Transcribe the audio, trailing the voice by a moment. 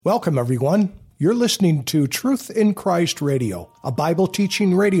Welcome, everyone. You're listening to Truth in Christ Radio, a Bible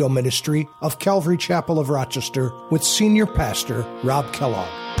teaching radio ministry of Calvary Chapel of Rochester with Senior Pastor Rob Kellogg.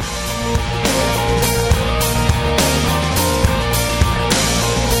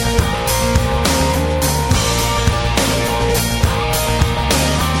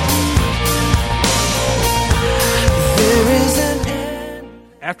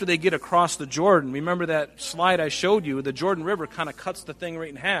 After they get across the Jordan, remember that slide I showed you, the Jordan River kind of cuts the thing right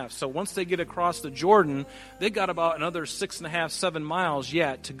in half. So once they get across the Jordan, they got about another 6.5, 7 miles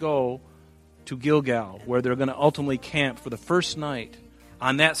yet to go to Gilgal, where they're going to ultimately camp for the first night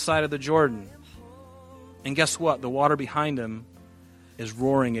on that side of the Jordan. And guess what? The water behind them is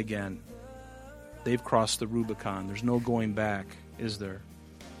roaring again. They've crossed the Rubicon. There's no going back, is there?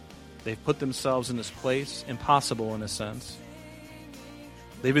 They've put themselves in this place, impossible in a sense.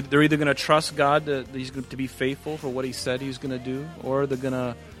 They're either going to trust God that He's going to be faithful for what He said He's going to do, or they're going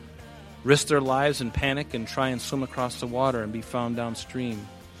to risk their lives and panic and try and swim across the water and be found downstream.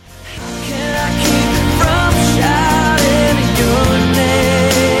 How can I keep from shouting your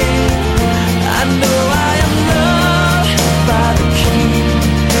name? I know I am loved by the King,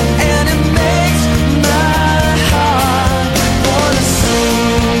 and it makes my heart want to sing.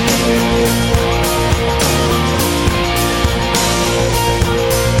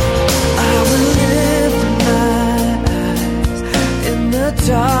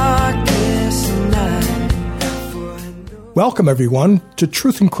 Welcome, everyone, to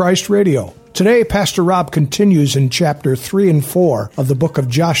Truth in Christ Radio. Today, Pastor Rob continues in chapter 3 and 4 of the book of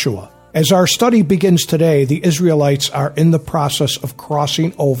Joshua. As our study begins today, the Israelites are in the process of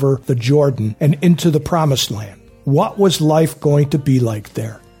crossing over the Jordan and into the Promised Land. What was life going to be like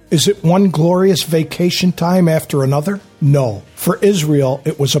there? Is it one glorious vacation time after another? No. For Israel,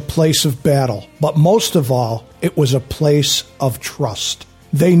 it was a place of battle. But most of all, it was a place of trust.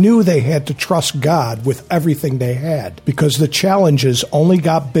 They knew they had to trust God with everything they had because the challenges only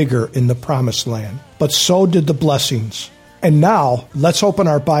got bigger in the Promised Land. But so did the blessings. And now, let's open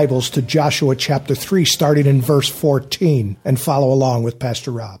our Bibles to Joshua chapter 3, starting in verse 14, and follow along with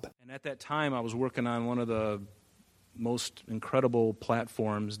Pastor Rob. And at that time, I was working on one of the most incredible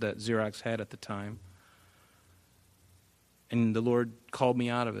platforms that Xerox had at the time. And the Lord called me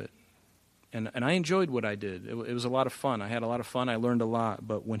out of it. And I enjoyed what I did. It was a lot of fun. I had a lot of fun. I learned a lot.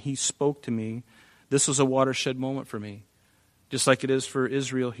 But when He spoke to me, this was a watershed moment for me, just like it is for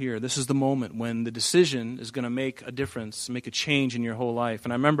Israel here. This is the moment when the decision is going to make a difference, make a change in your whole life.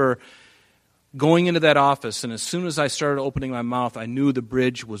 And I remember going into that office, and as soon as I started opening my mouth, I knew the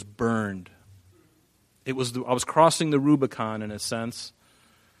bridge was burned. I was crossing the Rubicon, in a sense,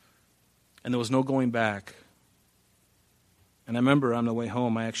 and there was no going back. And I remember on the way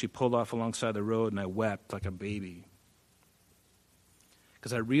home, I actually pulled off alongside the road and I wept like a baby.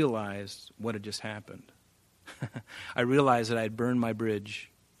 Because I realized what had just happened. I realized that I had burned my bridge.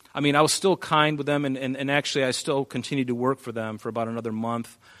 I mean, I was still kind with them, and actually I still continued to work for them for about another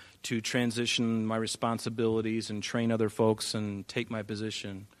month to transition my responsibilities and train other folks and take my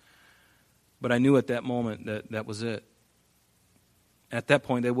position. But I knew at that moment that that was it. At that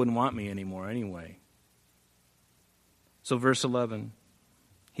point, they wouldn't want me anymore anyway. So verse 11,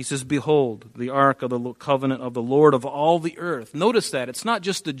 he says, "Behold, the ark of the covenant of the Lord of all the earth." Notice that. It's not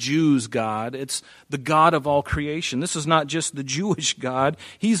just the Jews' God. It's the God of all creation. This is not just the Jewish God.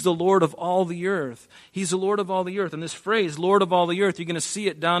 He's the Lord of all the earth. He's the Lord of all the earth. And this phrase, Lord of all the earth, you're going to see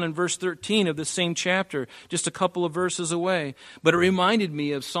it down in verse 13 of this same chapter, just a couple of verses away. But it reminded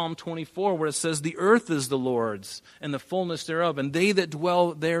me of Psalm 24, where it says, "The earth is the Lord's, and the fullness thereof, and they that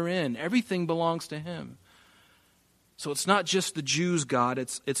dwell therein." Everything belongs to Him. So it's not just the Jews' God,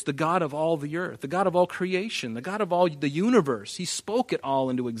 it's the God of all the earth, the God of all creation, the God of all the universe. He spoke it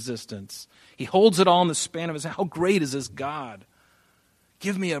all into existence. He holds it all in the span of His hand. How great is this God?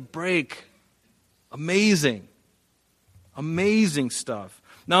 Give me a break. Amazing. Amazing stuff.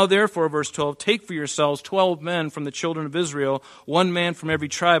 "Now therefore," verse 12, "take for yourselves 12 men from the children of Israel, one man from every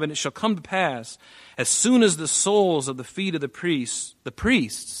tribe, and it shall come to pass, as soon as the soles of the feet of the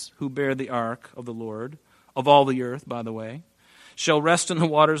priests who bear the ark of the Lord, of all the earth, by the way, shall rest in the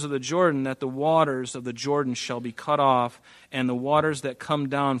waters of the Jordan, that the waters of the Jordan shall be cut off, and the waters that come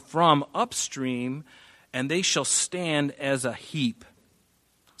down from upstream, and they shall stand as a heap."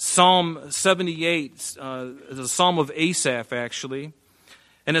 Psalm 78 is a psalm of Asaph, actually.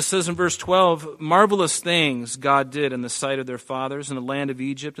 And it says in verse 12, "Marvelous things God did in the sight of their fathers in the land of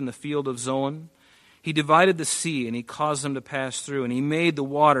Egypt, in the field of Zoan. He divided the sea, and He caused them to pass through, and He made the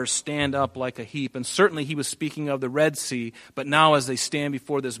waters stand up like a heap." And certainly He was speaking of the Red Sea, but now as they stand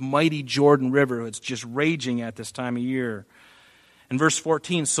before this mighty Jordan River, it's just raging at this time of year. In verse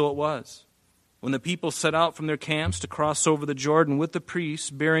 14, so it was. When the people set out from their camps to cross over the Jordan with the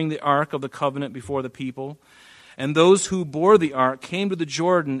priests bearing the ark of the covenant before the people, and those who bore the ark came to the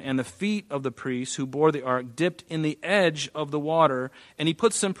Jordan, and the feet of the priests who bore the ark dipped in the edge of the water. And he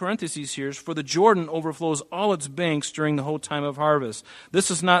puts some parentheses here, for the Jordan overflows all its banks during the whole time of harvest. This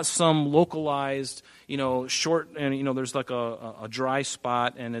is not some localized, short, and there's like a dry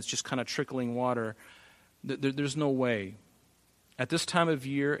spot, and it's just kind of trickling water. There's no way. At this time of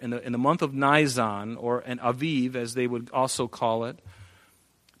year, in the month of Nisan, or an Aviv, as they would also call it,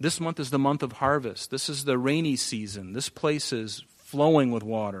 this month is the month of harvest. This is the rainy season. This place is flowing with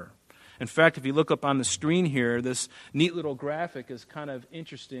water. In fact, if you look up on the screen here, this neat little graphic is kind of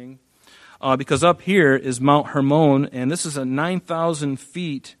interesting because up here is Mount Hermon, and this is a 9,000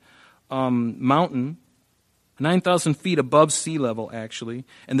 feet mountain, 9,000 feet above sea level, actually.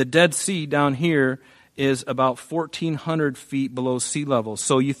 And the Dead Sea down here is about 1,400 feet below sea level.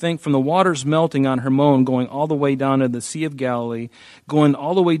 So you think from the waters melting on Hermon, going all the way down to the Sea of Galilee, going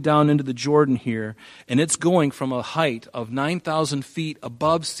all the way down into the Jordan here, and it's going from a height of 9,000 feet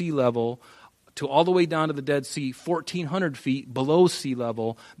above sea level to all the way down to the Dead Sea, 1,400 feet below sea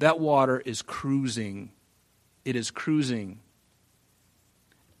level. That water is cruising. It is cruising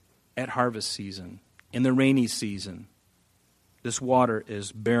at harvest season, in the rainy season. This water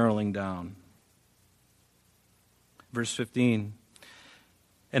is barreling down. Verse 15,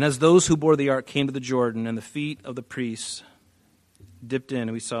 and as those who bore the ark came to the Jordan, and the feet of the priests dipped in,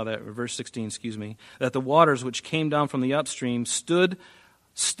 and we saw that, verse 16, that the waters which came down from the upstream stood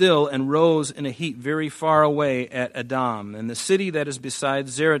still and rose in a heap very far away at Adam, and the city that is beside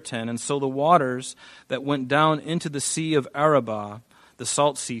Zaretan. And so the waters that went down into the sea of Arabah, the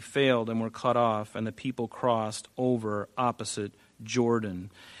salt sea, failed and were cut off, and the people crossed over opposite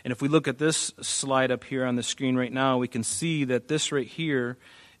Jordan. And if we look at this slide up here on the screen right now, we can see that this right here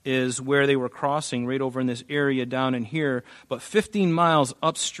is where they were crossing, right over in this area down in here. But 15 miles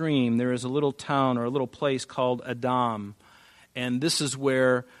upstream, there is a little town or a little place called Adam. And this is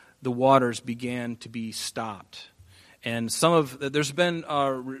where the waters began to be stopped. And there's been,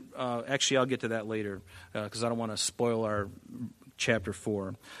 actually I'll get to that later because I don't want to spoil our chapter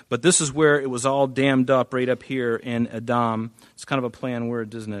 4. But this is where it was all dammed up right up here in Adam. It's kind of a play on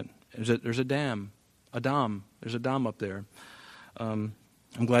words, isn't it? There's a dam. Adam. There's a dam up there. I'm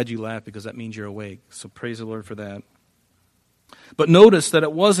glad you laughed because that means you're awake. So praise the Lord for that. But notice that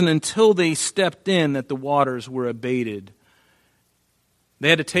it wasn't until they stepped in that the waters were abated. They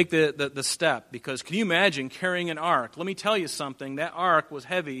had to take the step because can you imagine carrying an ark? Let me tell you something. That ark was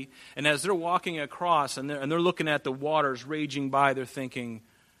heavy, and as they're walking across and they're looking at the waters raging by, they're thinking,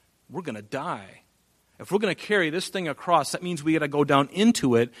 we're going to die. If we're going to carry this thing across, that means we got to go down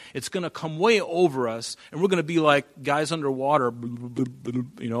into it. It's going to come way over us, and we're going to be like guys underwater, and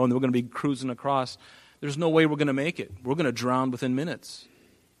we're going to be cruising across. There's no way we're going to make it. We're going to drown within minutes.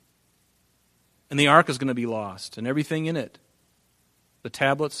 And the ark is going to be lost, and everything in it. The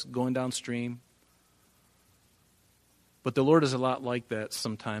tablets going downstream. But the Lord is a lot like that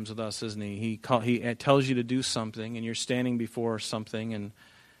sometimes with us, isn't He? He tells you to do something, and you're standing before something, and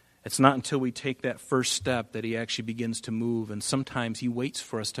it's not until we take that first step that He actually begins to move. And sometimes He waits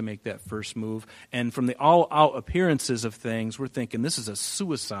for us to make that first move. And from the all-out appearances of things, we're thinking, this is a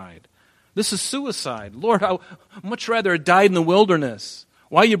suicide. This is suicide. Lord, I'd much rather have died in the wilderness.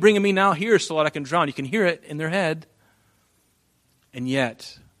 Why are you bringing me now here so that I can drown? You can hear it in their head. And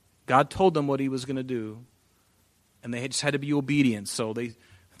yet, God told them what He was going to do, and they just had to be obedient. So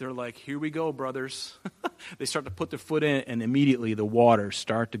they're like, here we go, brothers. They start to put their foot in, and immediately the waters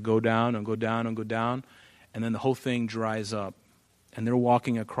start to go down and go down and go down, and then the whole thing dries up. And they're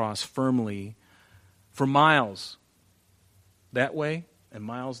walking across firmly for miles that way and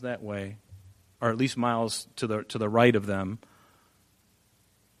miles that way, or at least miles to the right of them.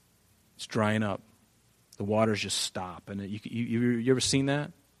 It's drying up. The waters just stop. And you ever seen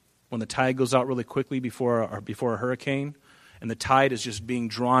that? When the tide goes out really quickly before a hurricane, and the tide is just being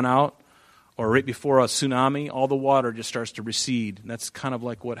drawn out, or right before a tsunami, all the water just starts to recede. And that's kind of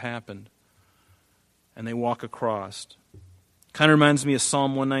like what happened. And they walk across. Kind of reminds me of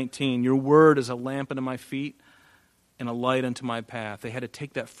Psalm 119. Your word is a lamp unto my feet and a light unto my path. They had to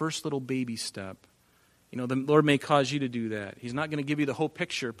take that first little baby step. The Lord may cause you to do that. He's not going to give you the whole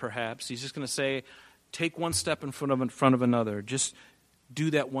picture, perhaps. He's just going to say, take one step in front of another. Just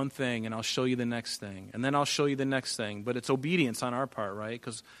do that one thing, and I'll show you the next thing. And then I'll show you the next thing. But it's obedience on our part, right?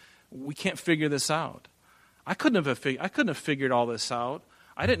 Because we can't figure this out. I couldn't have figured all this out.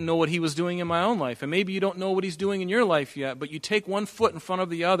 I didn't know what He was doing in my own life. And maybe you don't know what He's doing in your life yet, but you take one foot in front of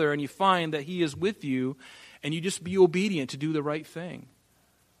the other, and you find that He is with you, And you just be obedient to do the right thing.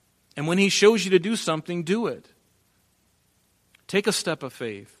 And when he shows you to do something, do it. Take a step of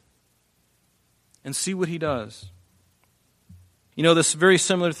faith and see what he does. You know, this very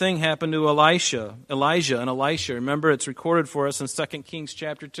similar thing happened to Elijah and Elisha. Remember, it's recorded for us in 2 Kings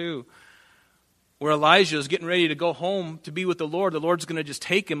chapter 2, where Elijah is getting ready to go home to be with the Lord. The Lord's going to just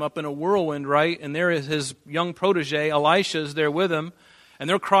take him up in a whirlwind, right? And there is his young protege, Elisha, is there with him, and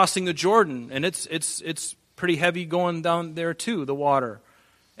they're crossing the Jordan, and it's pretty heavy going down there too, the water.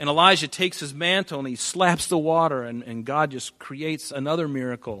 And Elijah takes his mantle and he slaps the water, and God just creates another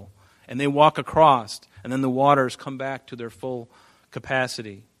miracle. And they walk across, and then the waters come back to their full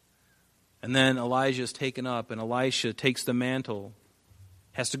capacity. And then Elijah is taken up, and Elisha takes the mantle,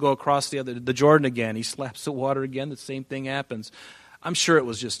 has to go across the Jordan again. He slaps the water again, the same thing happens. I'm sure it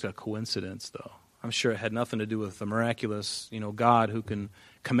was just a coincidence, though. I'm sure it had nothing to do with the miraculous, God who can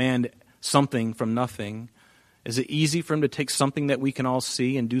command something from nothing. Is it easy for him to take something that we can all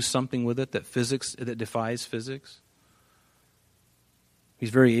see and do something with it that defies physics? He's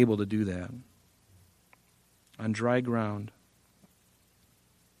very able to do that. On dry ground.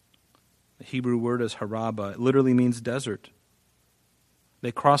 The Hebrew word is haraba. It literally means desert.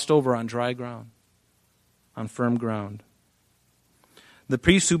 They crossed over on dry ground, on firm ground. The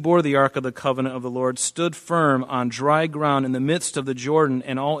priests who bore the Ark of the Covenant of the Lord stood firm on dry ground in the midst of the Jordan,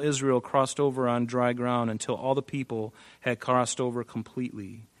 and all Israel crossed over on dry ground until all the people had crossed over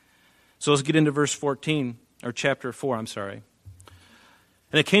completely. So let's get into verse 14, or chapter 4, I'm sorry.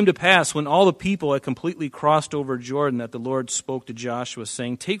 And it came to pass, when all the people had completely crossed over Jordan, that the Lord spoke to Joshua,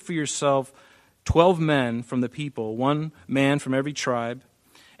 saying, Take for yourself 12 men from the people, 1 man from every tribe,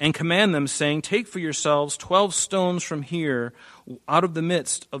 and command them, saying, Take for yourselves 12 stones from here, out of the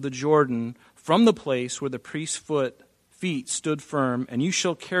midst of the Jordan, from the place where the priest's feet stood firm, and you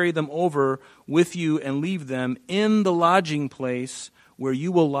shall carry them over with you and leave them in the lodging place where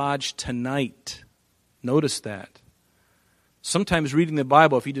you will lodge tonight. Notice that. Sometimes reading the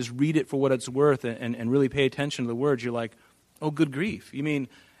Bible, if you just read it for what it's worth and really pay attention to the words, you're like, oh, good grief. You mean,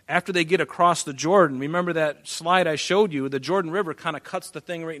 after they get across the Jordan, remember that slide I showed you, the Jordan River kind of cuts the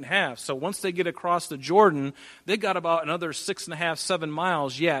thing right in half. So once they get across the Jordan, they got about another 6.5, 7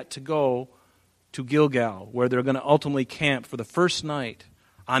 miles yet to go to Gilgal, where they're going to ultimately camp for the first night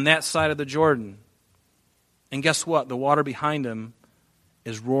on that side of the Jordan. And guess what? The water behind them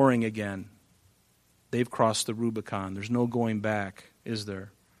is roaring again. They've crossed the Rubicon. There's no going back, is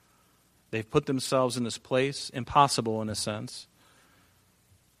there? They've put themselves in this place, impossible in a sense.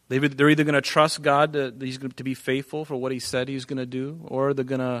 They're either going to trust God that He's going to be faithful for what He said He's going to do, or they're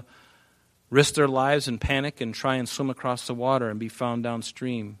going to risk their lives and panic and try and swim across the water and be found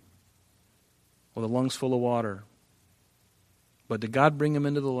downstream with a lungs full of water. But did God bring them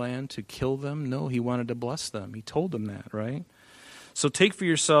into the land to kill them? No, He wanted to bless them. He told them that, right? So take for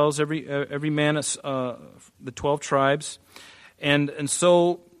yourselves every man the 12 tribes. And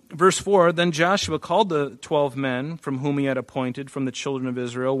so, verse 4, then Joshua called the 12 men from whom he had appointed from the children of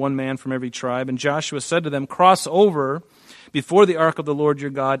Israel, 1 man from every tribe. And Joshua said to them, Cross over before the ark of the Lord your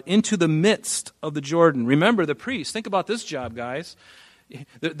God into the midst of the Jordan. Remember the priests. Think about this job, guys.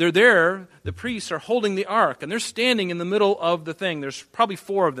 They're there, the priests are holding the ark, and they're standing in the middle of the thing. There's probably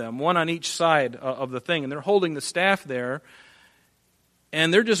 4 of them, 1 on each side of the thing, and they're holding the staff there.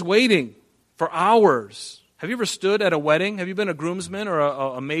 And they're just waiting for hours. Have you ever stood at a wedding? Have you been a groomsman or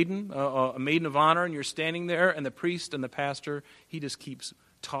a maiden of honor, and you're standing there, and the priest and the pastor, he just keeps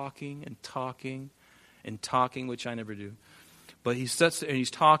talking and talking and talking, which I never do. But he sits there and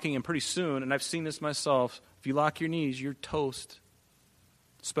he's talking, and pretty soon, and I've seen this myself, if you lock your knees, you're toast.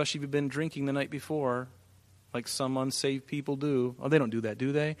 Especially if you've been drinking the night before, like some unsaved people do. Oh, they don't do that,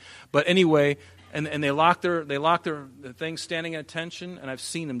 do they? But anyway, and they lock their thing standing at attention, and I've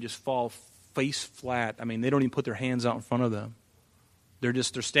seen them just fall face flat. I mean, they don't even put their hands out in front of them. They're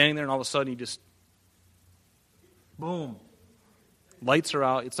standing there, and all of a sudden, you just, boom. Lights are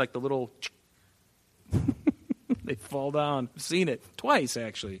out. It's like the little, they fall down. I've seen it twice,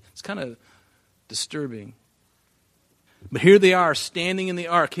 actually. It's kind of disturbing. But here they are, standing in the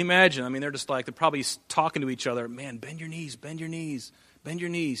ark. Can you imagine? I mean, they're probably talking to each other. Man, bend your knees, bend your knees, bend your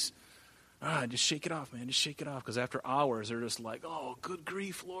knees. Just shake it off, man. Just shake it off. Because after hours, they're just like, oh, good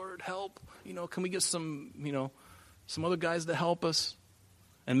grief, Lord, help. Can we get some other guys to help us?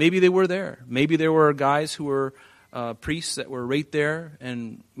 And maybe they were there. Maybe there were guys who were priests that were right there,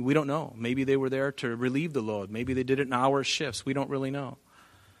 and we don't know. Maybe they were there to relieve the load. Maybe they did it in hour shifts. We don't really know.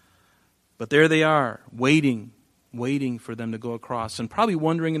 But there they are, waiting for them to go across, and probably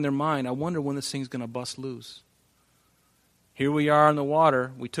wondering in their mind, I wonder when this thing's going to bust loose. Here we are in the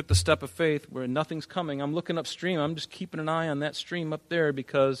water. We took the step of faith where nothing's coming. I'm looking upstream. I'm just keeping an eye on that stream up there,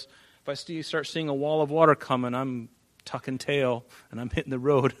 because if I start seeing a wall of water coming, I'm tucking tail and I'm hitting the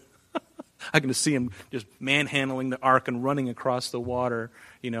road. I can see him just manhandling the ark and running across the water,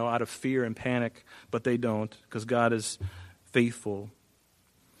 out of fear and panic. But they don't, because God is faithful.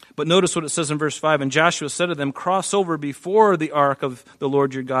 But notice what it says in verse 5. And Joshua said to them, cross over before the ark of the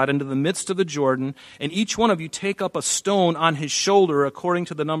Lord your God into the midst of the Jordan, and each one of you take up a stone on his shoulder according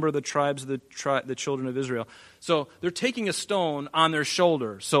to the number of the tribes of the children of Israel. So they're taking a stone on their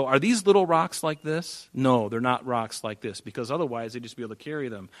shoulder. So are these little rocks like this? No, they're not rocks like this, because otherwise they'd just be able to carry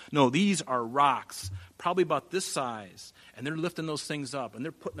them. No, these are rocks, probably about this size, and they're lifting those things up, and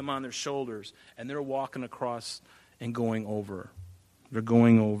they're putting them on their shoulders, and they're walking across and going over. They're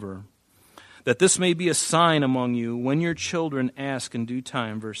going over. That this may be a sign among you when your children ask in due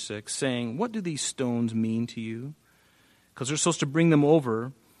time, verse 6, saying, what do these stones mean to you? Because they're supposed to bring them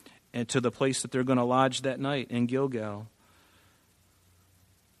over and to the place that they're going to lodge that night in Gilgal.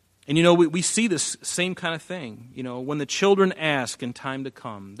 And we see this same kind of thing. When the children ask in time to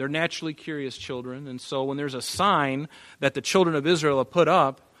come, they're naturally curious children. And so when there's a sign that the children of Israel have put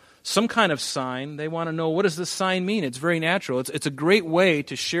up, some kind of sign, they want to know, what does this sign mean? It's very natural. It's a great way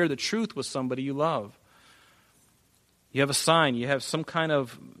to share the truth with somebody you love. You have a sign, you have some kind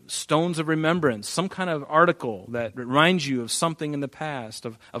of stones of remembrance, some kind of article that reminds you of something in the past,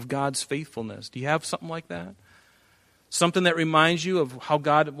 of God's faithfulness. Do you have something like that? Something that reminds you of how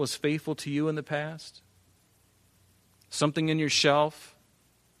God was faithful to you in the past? Something in your shelf?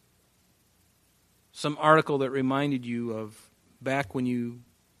 Some article that reminded you of back when you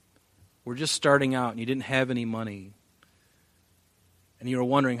were just starting out and you didn't have any money, and you were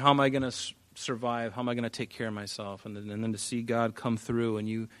wondering, how am I going to survive? How am I going to take care of myself? And then to see God come through, and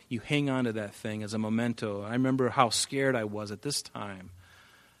you hang on to that thing as a memento. I remember how scared I was at this time,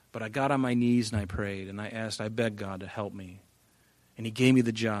 but I got on my knees and I prayed and I begged God to help me. And He gave me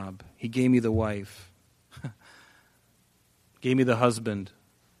the job. He gave me the wife. Gave me the husband.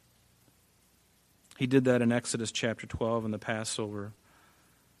 He did that in Exodus chapter 12 in the Passover.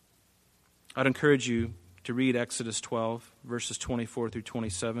 I'd encourage you to read Exodus 12, verses 24 through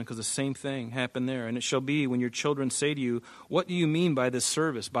 27, because the same thing happened there. And it shall be when your children say to you, what do you mean by this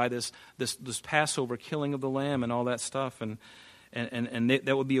service, by this Passover killing of the lamb and all that stuff? And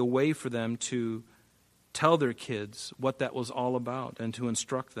that would be a way for them to tell their kids what that was all about and to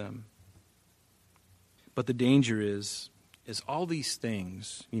instruct them. But the danger is all these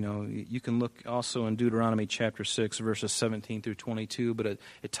things, you can look also in Deuteronomy chapter 6, verses 17 through 22, but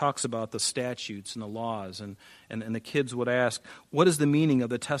it talks about the statutes and the laws, and the kids would ask, what is the meaning of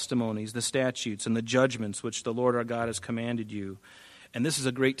the testimonies, the statutes, and the judgments which the Lord our God has commanded you? And this is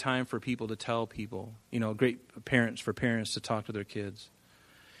a great time for people to tell people, great parents to talk to their kids.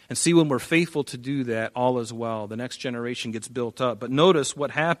 And see, when we're faithful to do that, all is well. The next generation gets built up. But notice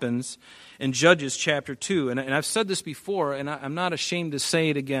what happens in Judges chapter 2. And I've said this before, and I'm not ashamed to say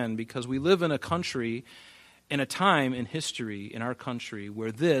it again, because we live in a country, in a time in history in our country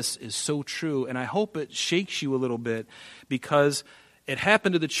where this is so true. And I hope it shakes you a little bit, because it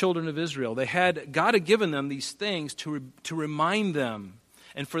happened to the children of Israel. God had given them these things to remind them,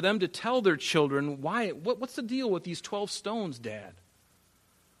 and for them to tell their children, what's the deal with these 12 stones, Dad?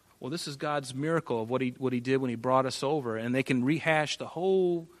 Well, this is God's miracle of what he did when He brought us over. And they can rehash the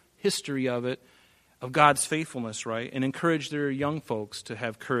whole history of it, of God's faithfulness, right? And encourage their young folks to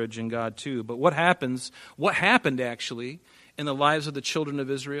have courage in God too. But what happened actually in the lives of the children of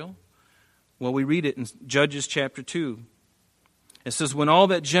Israel? Well, we read it in Judges chapter 2. It says, when all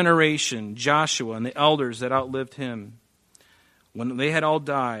that generation, Joshua and the elders that outlived him, when they had all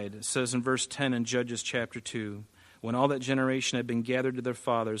died, it says in verse 10 in Judges chapter 2, when all that generation had been gathered to their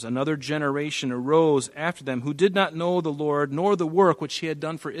fathers, another generation arose after them who did not know the Lord nor the work which He had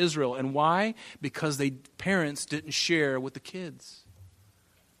done for Israel. And why? Because parents didn't share with the kids.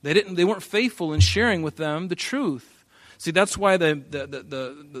 They weren't faithful in sharing with them the truth. See, that's why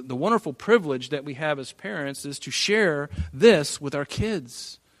the wonderful privilege that we have as parents is to share this with our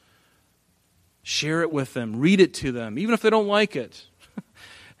kids. Share it with them. Read it to them, even if they don't like it.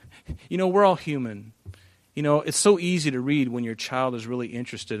 We're all human. It's so easy to read when your child is really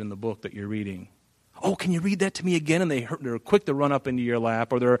interested in the book that you're reading. Oh, can you read that to me again? And they're quick to run up into your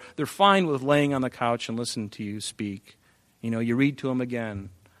lap, or they're fine with laying on the couch and listening to you speak. You read to them again,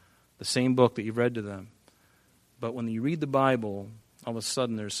 the same book that you've read to them. But when you read the Bible, all of a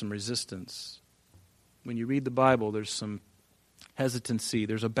sudden there's some resistance. When you read the Bible, there's some hesitancy.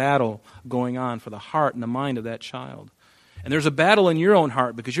 There's a battle going on for the heart and the mind of that child. And there's a battle in your own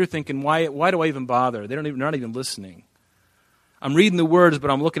heart because you're thinking, why do I even bother? They're not even listening. I'm reading the words, but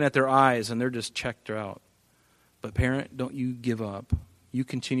I'm looking at their eyes, and they're just checked out. But parent, don't you give up. You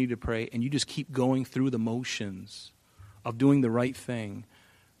continue to pray, and you just keep going through the motions of doing the right thing.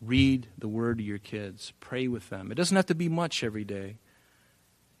 Read the Word to your kids. Pray with them. It doesn't have to be much every day.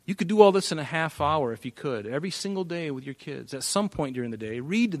 You could do all this in a half hour if you could, every single day with your kids. At some point during the day,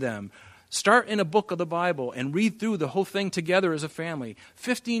 read to them. Start in a book of the Bible and read through the whole thing together as a family.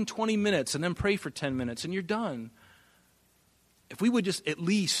 15, 20 minutes, and then pray for 10 minutes, and you're done. If we would just at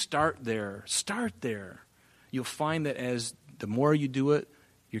least start there, you'll find that as the more you do it,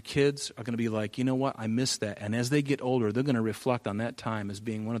 your kids are going to be like, you know what, I missed that. And as they get older, they're going to reflect on that time as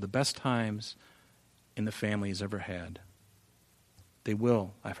being one of the best times in the family has ever had. They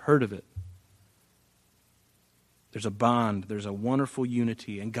will. I've heard of it. There's a bond. There's a wonderful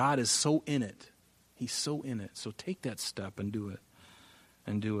unity. And God is so in it. He's so in it. So take that step and do it.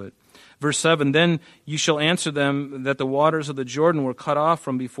 Verse 7, then you shall answer them that the waters of the Jordan were cut off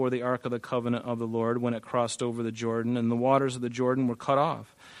from before the ark of the covenant of the Lord when it crossed over the Jordan, and the waters of the Jordan were cut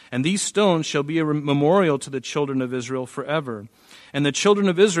off. And these stones shall be a memorial to the children of Israel forever. And the children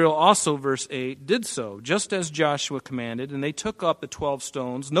of Israel also, verse 8, did so, just as Joshua commanded, and they took up the 12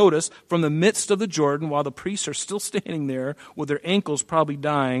 stones, notice, from the midst of the Jordan, while the priests are still standing there with their ankles probably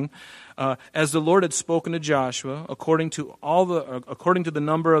dying, as the Lord had spoken to Joshua, according to the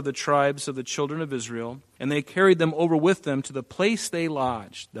number of the tribes of the children of Israel, and they carried them over with them to the place they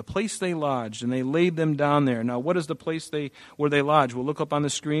lodged, and they laid them down there. Now, what is the place where they lodged? We'll look up on the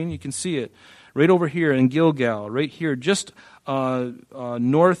screen. You can see it right over here in Gilgal, right here, just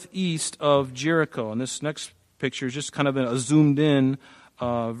northeast of Jericho. And this next picture is just kind of a zoomed-in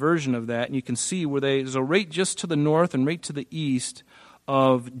version of that, and you can see where there's a right just to the north and right to the east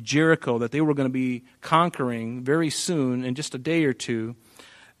of Jericho that they were going to be conquering very soon, in just a day or two.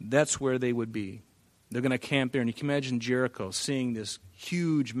 That's where they would be. They're going to camp there. And you can imagine Jericho seeing this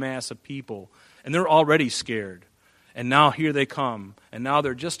huge mass of people, and they're already scared. And now here they come. And now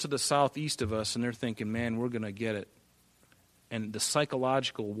they're just to the southeast of us, and they're thinking, man, we're going to get it. And the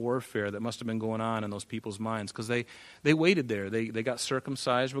psychological warfare that must have been going on in those people's minds, because they waited there. They got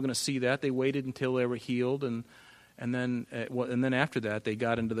circumcised. We're going to see that. They waited until they were healed, and then after that, they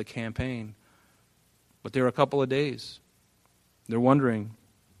got into the campaign. But there were a couple of days. They're wondering.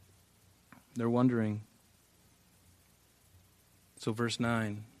 So verse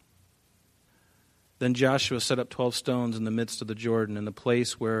 9. Then Joshua set up 12 stones in the midst of the Jordan, in the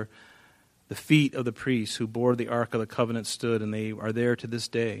place where the feet of the priests who bore the Ark of the Covenant stood, and they are there to this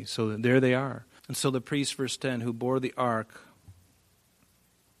day. So there they are. And so the priests, verse 10, who bore the Ark,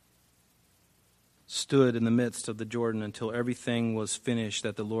 stood in the midst of the Jordan until everything was finished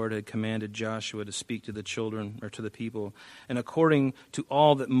that the Lord had commanded Joshua to speak to the children, or to the people, and according to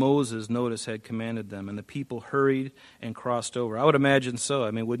all that Moses, notice, had commanded them. And the people hurried and crossed over. I would imagine so.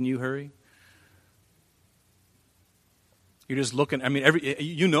 I mean, wouldn't you hurry? You're just looking. I mean,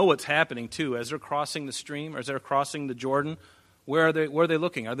 you know what's happening too as they're crossing the stream, or as they're crossing the Jordan. Where are they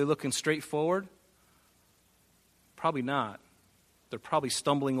looking? Are they looking straight forward? Probably not. They're probably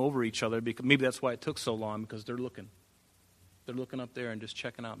stumbling over each other, because maybe that's why it took so long, because they're looking. They're looking up there and just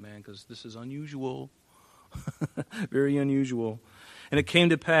checking out, man, because this is unusual. Very unusual. And it came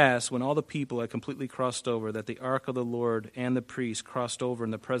to pass, when all the people had completely crossed over, that the ark of the Lord and the priests crossed over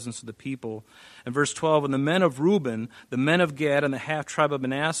in the presence of the people. And verse 12, and the men of Reuben, the men of Gad, and the half-tribe of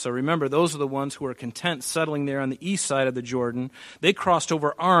Manasseh, remember, those are the ones who were content settling there on the east side of the Jordan. They crossed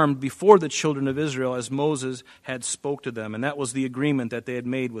over armed before the children of Israel, as Moses had spoke to them. And that was the agreement that they had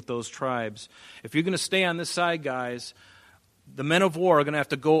made with those tribes. If you're going to stay on this side, guys, the men of war are going to have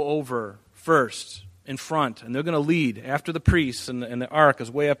to go over first, in front, and they're going to lead after the priests, and the ark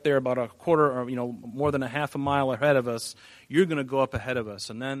is way up there about a quarter, or more than a half a mile ahead of us. You're going to go up ahead of us,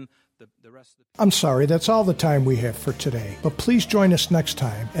 and then the rest of the... I'm sorry, that's all the time we have for today, but please join us next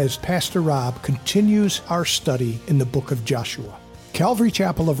time as Pastor Rob continues our study in the book of Joshua. Calvary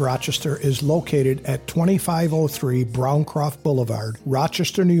Chapel of Rochester is located at 2503 Browncroft Boulevard,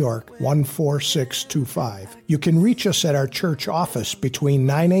 Rochester, New York, 14625. You can reach us at our church office between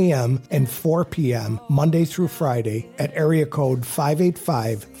 9 a.m. and 4 p.m. Monday through Friday at area code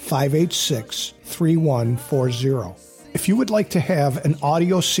 585-586-3140. If you would like to have an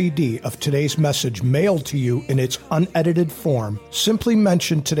audio CD of today's message mailed to you in its unedited form, simply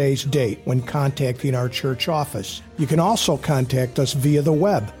mention today's date when contacting our church office. You can also contact us via the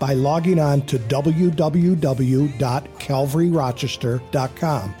web by logging on to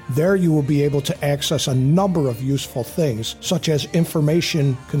www.calvaryrochester.com. There you will be able to access a number of useful things, such as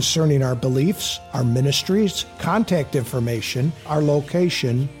information concerning our beliefs, our ministries, contact information, our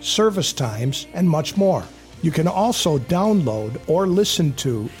location, service times, and much more. You can also download or listen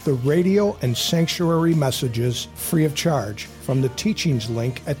to the radio and sanctuary messages free of charge from the teachings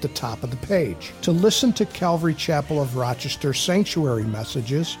link at the top of the page. To listen to Calvary Chapel of Rochester sanctuary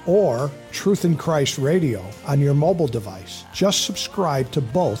messages or Truth in Christ Radio on your mobile device, just subscribe to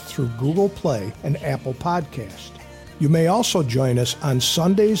both through Google Play and Apple Podcast. You may also join us on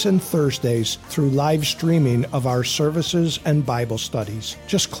Sundays and Thursdays through live streaming of our services and Bible studies.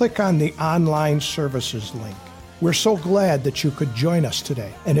 Just click on the online services link. We're so glad that you could join us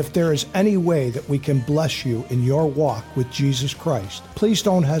today. And if there is any way that we can bless you in your walk with Jesus Christ, please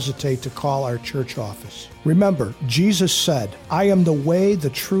don't hesitate to call our church office. Remember, Jesus said, "I am the way, the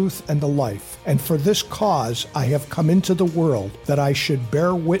truth, and the life. And for this cause I have come into the world, that I should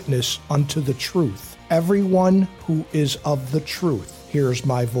bear witness unto the truth. Everyone who is of the truth hears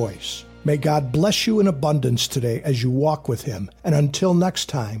my voice." May God bless you in abundance today as you walk with Him. And until next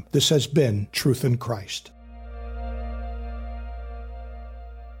time, this has been Truth in Christ.